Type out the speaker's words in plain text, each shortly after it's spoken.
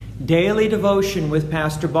Daily Devotion with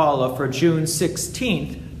Pastor Bala for June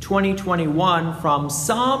 16th, 2021 from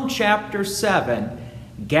Psalm chapter 7,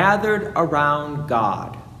 Gathered Around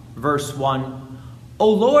God. Verse 1, O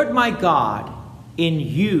Lord my God, in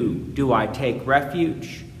you do I take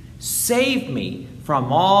refuge. Save me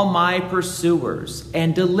from all my pursuers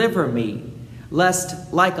and deliver me,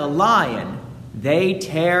 lest like a lion they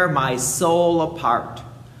tear my soul apart,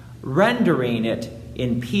 rendering it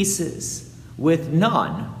in pieces with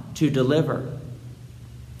none to deliver.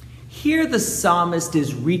 Here the psalmist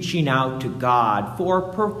is reaching out to God for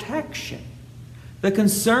protection. The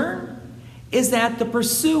concern is that the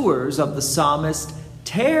pursuers of the psalmist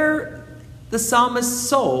tear the psalmist's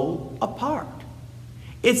soul apart.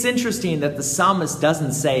 It's interesting that the psalmist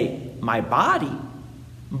doesn't say my body,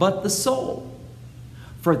 but the soul.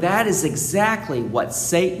 For that is exactly what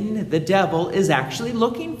Satan, the devil, is actually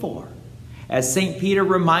looking for. As St. Peter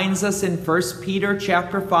reminds us in 1 Peter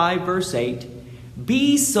chapter 5, verse 8,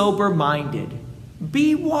 be sober-minded,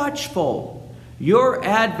 be watchful. Your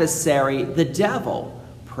adversary, the devil,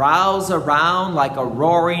 prowls around like a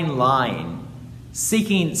roaring lion,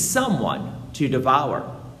 seeking someone to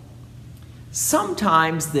devour.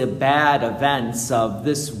 Sometimes the bad events of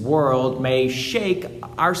this world may shake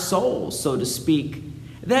our souls, so to speak.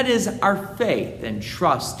 That is, our faith and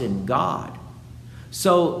trust in God.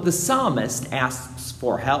 So the psalmist asks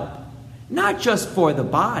for help, not just for the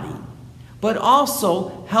body, but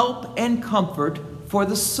also help and comfort for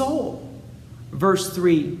the soul. Verse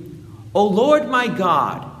 3, O Lord my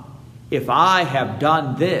God, if I have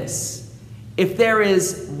done this, if there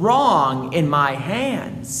is wrong in my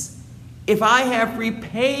hands, if I have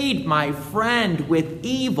repaid my friend with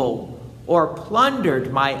evil or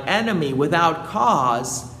plundered my enemy without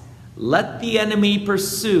cause, let the enemy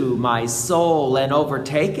pursue my soul and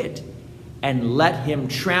overtake it, and let him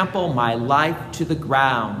trample my life to the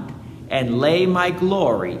ground and lay my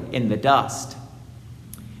glory in the dust.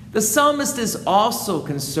 The psalmist is also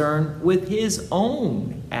concerned with his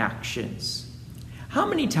own actions. How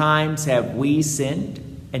many times have we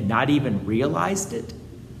sinned and not even realized it?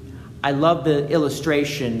 I love the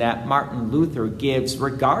illustration that Martin Luther gives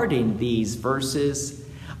regarding these verses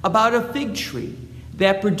about a fig tree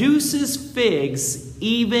that produces figs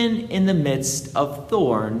even in the midst of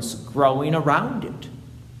thorns growing around it.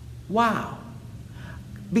 Wow.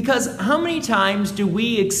 Because how many times do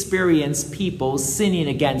we experience people sinning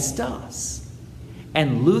against us?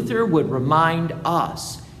 And Luther would remind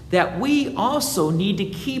us that we also need to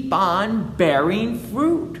keep on bearing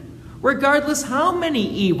fruit, regardless how many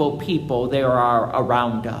evil people there are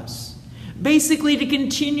around us. Basically, to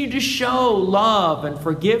continue to show love and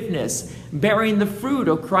forgiveness, bearing the fruit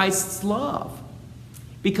of Christ's love.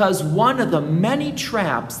 Because one of the many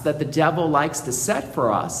traps that the devil likes to set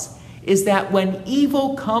for us is that when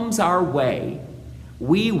evil comes our way,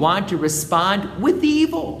 we want to respond with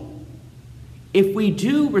evil. If we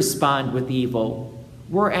do respond with evil,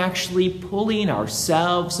 we're actually pulling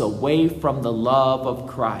ourselves away from the love of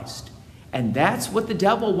Christ. And that's what the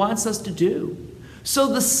devil wants us to do. So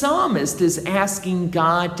the psalmist is asking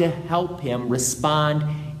God to help him respond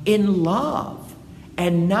in love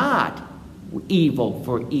and not evil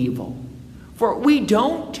for evil. For we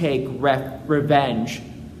don't take revenge,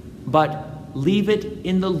 but leave it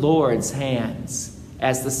in the Lord's hands.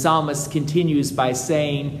 As the psalmist continues by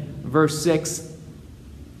saying, verse 6,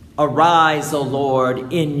 Arise, O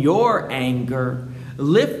Lord, in your anger.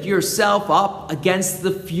 Lift yourself up against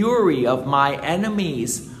the fury of my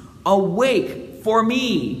enemies. Awake for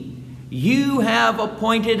me. You have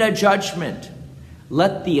appointed a judgment.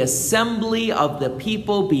 Let the assembly of the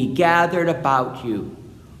people be gathered about you.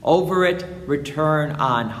 Over it, return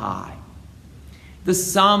on high. The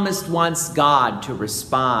psalmist wants God to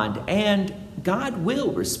respond, and God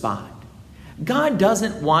will respond. God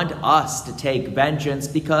doesn't want us to take vengeance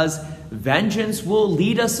because vengeance will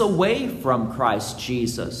lead us away from Christ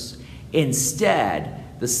Jesus.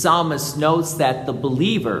 Instead, the psalmist notes that the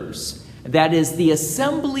believers, that is, the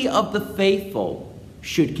assembly of the faithful,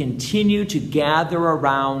 should continue to gather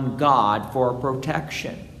around God for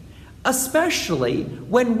protection, especially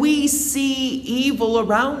when we see evil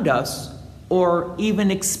around us or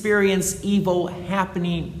even experience evil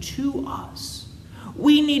happening to us.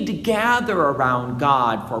 We need to gather around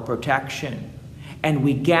God for protection, and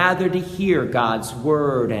we gather to hear God's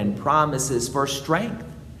word and promises for strength.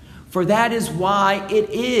 For that is why it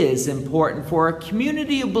is important for a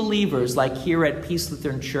community of believers like here at Peace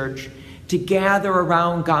Lutheran Church to gather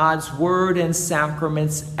around God's word and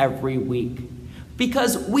sacraments every week.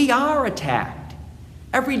 Because we are attacked.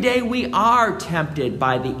 Every day we are tempted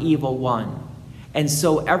by the evil one. And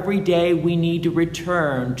so every day we need to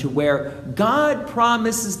return to where God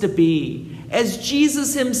promises to be, as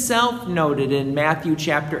Jesus himself noted in Matthew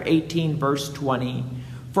chapter 18, verse 20,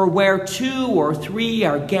 "For where 2 or 3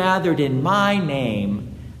 are gathered in my name,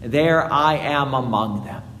 there I am among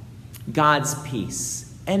them." God's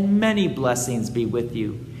peace and many blessings be with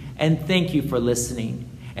you. And thank you for listening.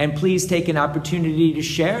 And please take an opportunity to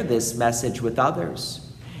share this message with others.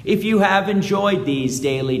 If you have enjoyed these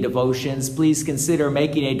daily devotions, please consider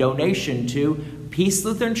making a donation to Peace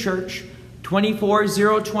Lutheran Church,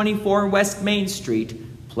 24024 West Main Street,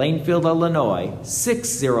 Plainfield, Illinois,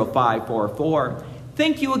 60544.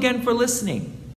 Thank you again for listening.